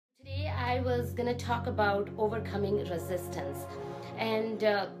was going to talk about overcoming resistance. And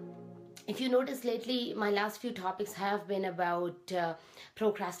if you notice lately, my last few topics have been about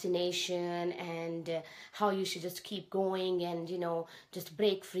procrastination and how you should just keep going and, just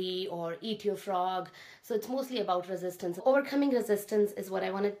break free or eat your frog. So it's mostly about resistance. Overcoming resistance is what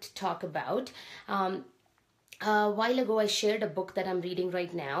I wanted to talk about. A while ago, I shared a book that I'm reading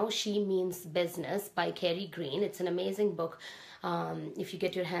right now, She Means Business by Carrie Green. It's an amazing book. If you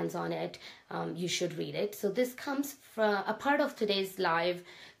get your hands on it, you should read it. So this comes from, a part of today's live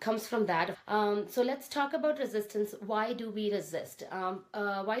comes from that. So let's talk about resistance. Why do we resist?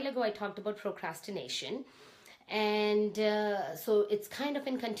 A while ago, I talked about procrastination. And so it's kind of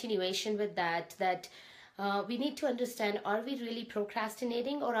in continuation with that we need to understand, are we really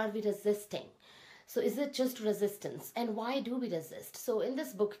procrastinating or are we resisting? So is it just resistance? And why do we resist? So in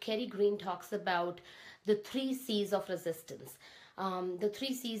this book, Carrie Green talks about the 3 C's of resistance. The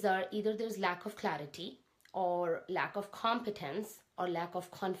 3 C's are either there's lack of clarity or lack of competence or lack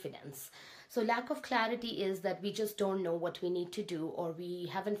of confidence. So lack of clarity is that we just don't know what we need to do, or we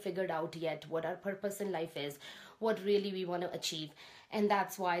haven't figured out yet what our purpose in life is, what really we want to achieve. And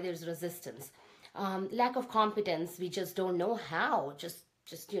that's why there's resistance. Lack of competence, we just don't know how, just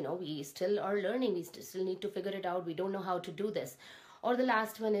we still are learning, we still need to figure it out, we don't know how to do this. Or the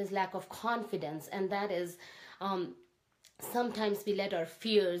last one is lack of confidence, and that is sometimes we let our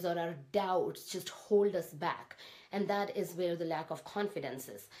fears or our doubts just hold us back, and that is where the lack of confidence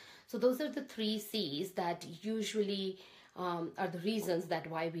is. So those are the 3 C's that usually are the reasons that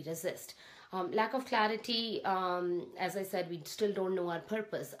why we resist. Lack of clarity, as I said, we still don't know our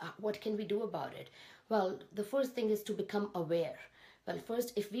purpose. What can we do about it? Well, the first thing is to become aware. Well,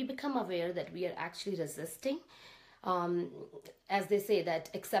 first, if we become aware that we are actually resisting, as they say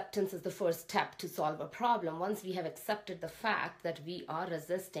that acceptance is the first step to solve a problem. Once we have accepted the fact that we are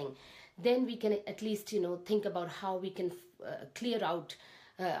resisting, then we can at least, think about how we can clear out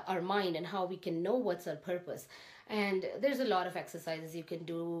our mind and how we can know what's our purpose. And there's a lot of exercises you can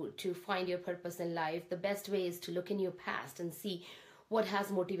do to find your purpose in life. The best way is to look in your past and see what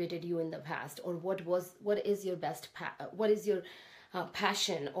has motivated you in the past, or what is your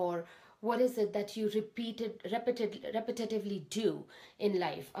passion, or what is it that you repetitively do in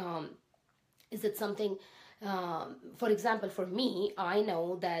life. Is it something, for example, for me, I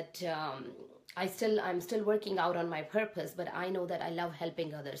know that I'm still working out on my purpose, but I know that I love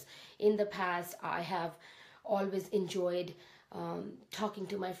helping others. In the past, I have always enjoyed talking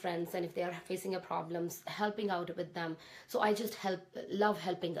to my friends, and if they are facing a problem, helping out with them. So I just love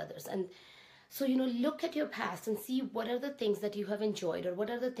helping others. And so, look at your past and see what are the things that you have enjoyed, or what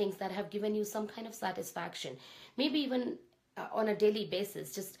are the things that have given you some kind of satisfaction. Maybe even on a daily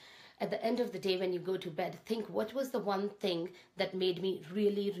basis, just at the end of the day when you go to bed, think, what was the one thing that made me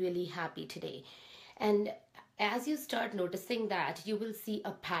really, really happy today? And as you start noticing that, you will see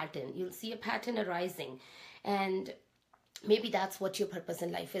a pattern. You'll see a pattern arising. And maybe that's what your purpose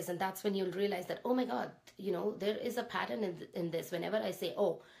in life is. And that's when you'll realize that, oh my God, there is a pattern in this. Whenever I say,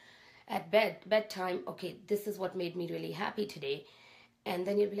 oh, at bedtime, okay, this is what made me really happy today. And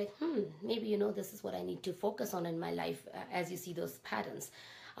then you'll be like, maybe, this is what I need to focus on in my life, as you see those patterns.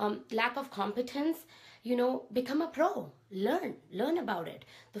 Lack of competence, become a pro. Learn about it.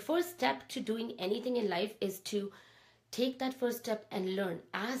 The first step to doing anything in life is to take that first step and learn.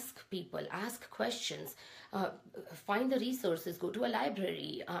 Ask people, ask questions, find the resources, go to a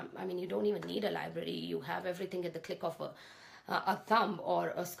library. You don't even need a library. You have everything at the click of a thumb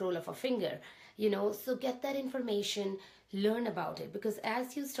or a scroll of a finger, so get that information, learn about it, because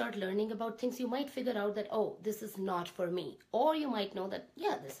as you start learning about things, you might figure out that, oh, this is not for me, or you might know that,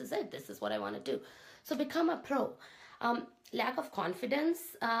 yeah, this is it, this is what I want to do. So become a pro. Lack of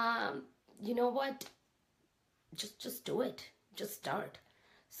confidence, you know what, just do it, just start.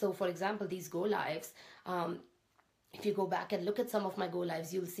 So for example, these go lives, if you go back and look at some of my go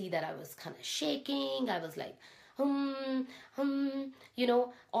lives, you'll see that I was kind of shaking. I was like,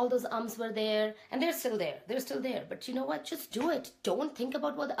 all those ums were there, and they're still there. But you know what? Just do it. Don't think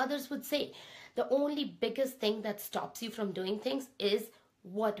about what the others would say. The only biggest thing that stops you from doing things is,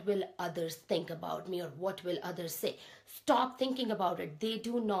 what will others think about me, or what will others say? Stop thinking about it. They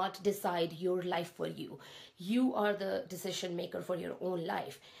do not decide your life for you. You are the decision maker for your own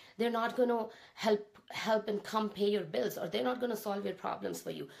life. They're not going to help and come pay your bills, or they're not going to solve your problems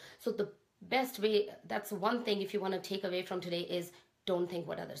for you. So the best way, that's one thing if you want to take away from today, is don't think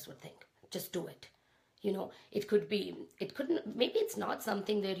what others would think. Just do it. Maybe it's not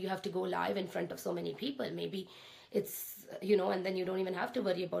something that you have to go live in front of so many people. Maybe it's, and then you don't even have to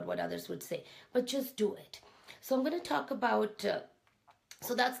worry about what others would say, but just do it. So I'm going to talk about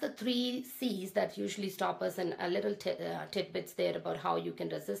So that's the three C's that usually stop us, and a little tidbits there about how you can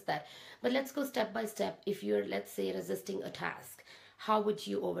resist that. But let's go step by step. If you're, let's say, resisting a task, how would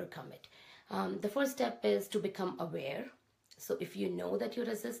you overcome it? The first step is to become aware. So if you know that you're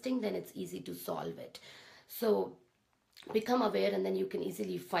resisting, then it's easy to solve it. So become aware, and then you can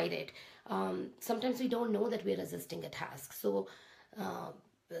easily fight it. Sometimes we don't know that we're resisting a task. So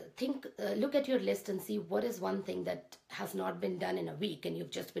look at your list and see what is one thing that has not been done in a week, and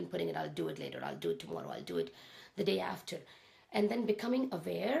you've just been putting it, I'll do it later, I'll do it tomorrow, I'll do it the day after. And then becoming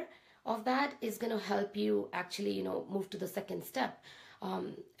aware of that is going to help you actually, move to the second step.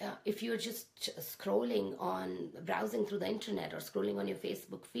 If you're just scrolling on, browsing through the internet, or scrolling on your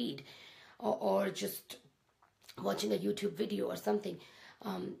Facebook feed, or just watching a YouTube video or something,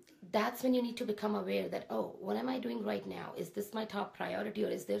 that's when you need to become aware that, oh, what am I doing right now? Is this my top priority, or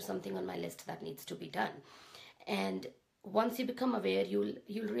is there something on my list that needs to be done? And once you become aware,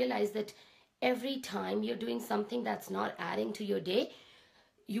 you'll realize that every time you're doing something that's not adding to your day,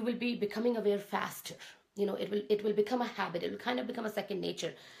 you will be becoming aware faster. It will become a habit. It will kind of become a second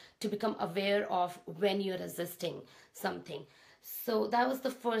nature to become aware of when you're resisting something. So that was the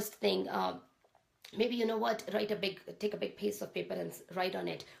first thing. Maybe, you know what, take a big piece of paper and write on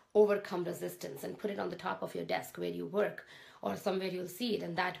it, overcome resistance, and put it on the top of your desk where you work, or somewhere you'll see it.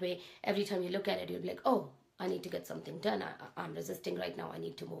 And that way, every time you look at it, you'll be like, oh, I need to get something done. I'm resisting right now. I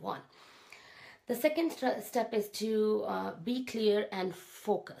need to move on. The second step is to be clear and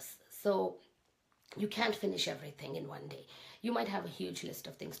focus. So you can't finish everything in one day. You might have a huge list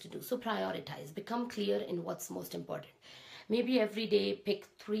of things to do. So prioritize, become clear in what's most important. Maybe every day pick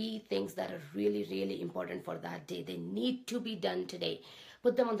 3 things that are really, really important for that day. They need to be done today.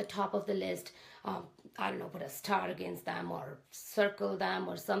 Put them on the top of the list. I don't know, put a star against them or circle them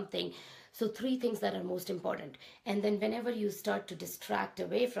or something. So 3 things that are most important. And then whenever you start to distract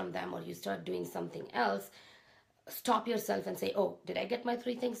away from them, or you start doing something else, stop yourself and say, oh, did I get my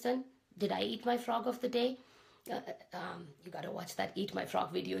 3 things done? Did I eat my frog of the day? You got to watch that Eat My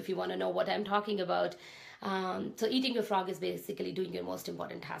Frog video if you want to know what I'm talking about. So eating your frog is basically doing your most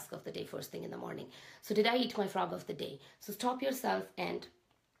important task of the day first thing in the morning. So did I eat my frog of the day? So stop yourself and,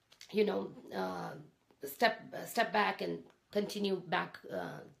 step back and continue back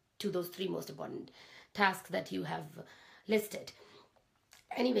to those 3 most important tasks that you have listed.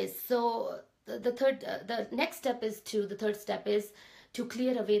 Anyways, so the third step is to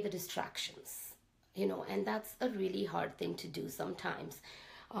clear away the distractions, and that's a really hard thing to do sometimes.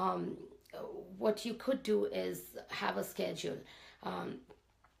 What you could do is have a schedule.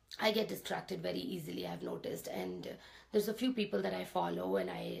 I get distracted very easily, I've noticed, and there's a few people that I follow and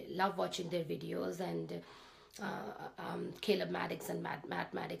I love watching their videos, and Caleb Maddox and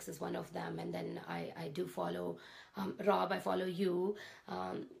Matt Maddox is one of them, and then I do follow Rob, I follow you,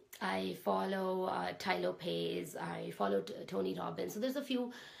 I follow Ty Lopez, I follow Tony Robbins. So there's a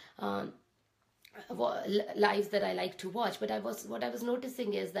few lives that I like to watch, but what I was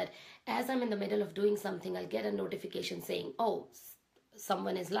noticing is that as I'm in the middle of doing something, I'll get a notification saying, oh,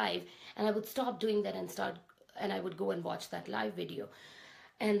 someone is live, and I would stop doing that and I would go and watch that live video,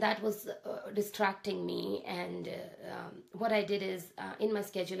 and that was distracting me. And what I did is in my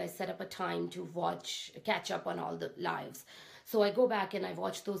schedule I set up a time to catch up on all the lives. So I go back and I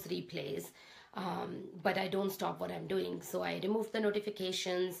watch those replays, but I don't stop what I'm doing. So I remove the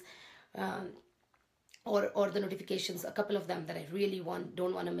notifications, or the notifications, a couple of them that I really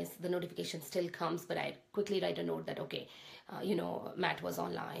don't want to miss. The notification still comes, but I quickly write a note that, okay, Matt was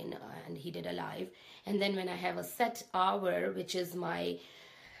online and he did a live. And then when I have a set hour, which is my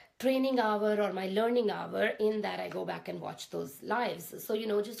training hour or my learning hour, in that I go back and watch those lives.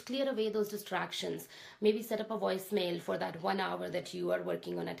 So, just clear away those distractions. Maybe set up a voicemail for that 1 hour that you are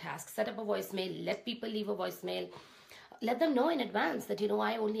working on a task. Set up a voicemail, let people leave a voicemail. Let them know in advance that,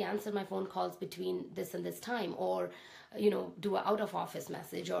 I only answer my phone calls between this and this time, or, do an out of office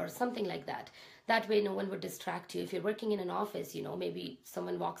message or something like that. That way no one would distract you. If you're working in an office, maybe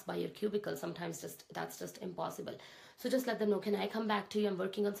someone walks by your cubicle, sometimes that's just impossible. So just let them know, can I come back to you? I'm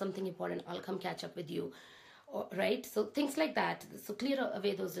working on something important. I'll come catch up with you. Right? So things like that. So clear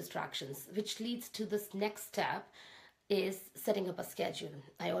away those distractions, which leads to this next step, is setting up a schedule.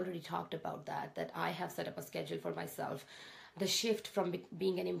 I already talked about that I have set up a schedule for myself. The shift from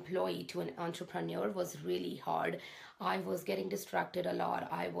being an employee to an entrepreneur was really hard. I was getting distracted a lot.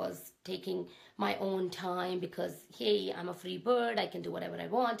 I was taking my own time because, hey, I'm a free bird. I can do whatever I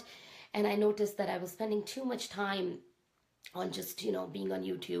want. And I noticed that I was spending too much time on just, being on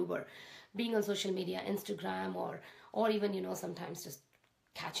YouTube or being on social media, Instagram, or even, sometimes just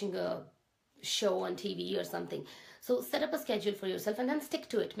catching a show on TV or something. So set up a schedule for yourself and then stick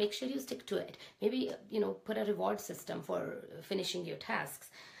to it. Make sure you stick to it. Maybe, put a reward system for finishing your tasks.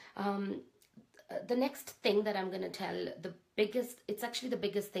 The next thing that I'm going to tell, it's actually the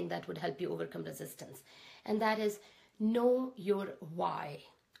biggest thing that would help you overcome resistance. And that is, know your why.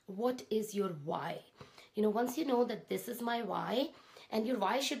 What is your why? Once you know that this is my why, and your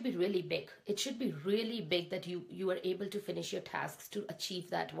why should be really big. It should be really big that you are able to finish your tasks to achieve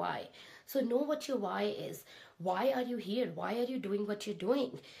that why. So know what your why is. Why are you here? Why are you doing what you're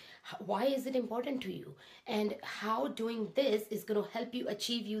doing? Why is it important to you? And how doing this is going to help you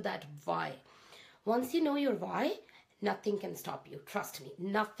achieve that why. Once you know your why, nothing can stop you. Trust me,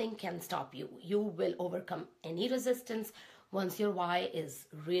 nothing can stop you. You will overcome any resistance once your why is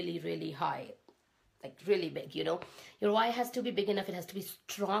really, really high. Like really big, Your why has to be big enough. It has to be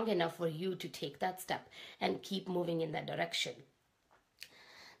strong enough for you to take that step and keep moving in that direction.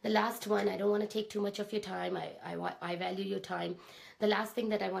 The last one, I don't want to take too much of your time. I value your time. The last thing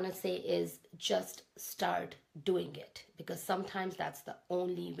that I want to say is just start doing it, because sometimes that's the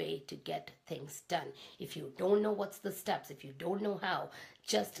only way to get things done. If you don't know what's the steps, if you don't know how,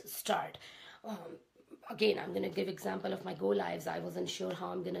 just start. Again, I'm going to give example of my go lives. I wasn't sure how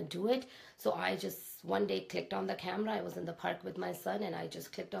I'm going to do it. So I just one day clicked on the camera. I was in the park with my son and I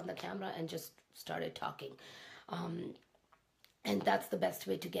just clicked on the camera and just started talking. And that's the best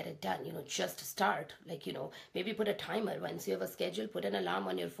way to get it done. Just start. Maybe put a timer. Once you have a schedule, put an alarm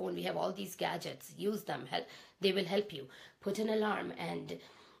on your phone. We have all these gadgets. Use them. They will help you. Put an alarm and,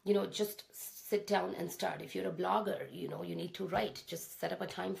 just sit down and start. If you're a blogger, you need to write. Just set up a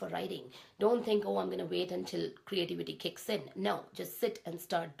time for writing. Don't think, oh, I'm going to wait until creativity kicks in. No, just sit and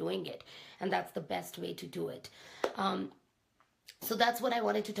start doing it. And that's the best way to do it. So that's what I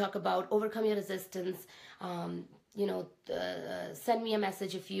wanted to talk about. Overcome your resistance. Send me a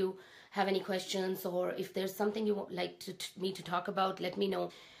message if you have any questions, or if there's something you would like me to talk about, let me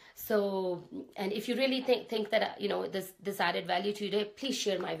know. So, and if you really think that, this added value to you today, please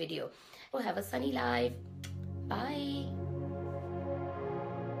share my video. Have a sunny life. Bye.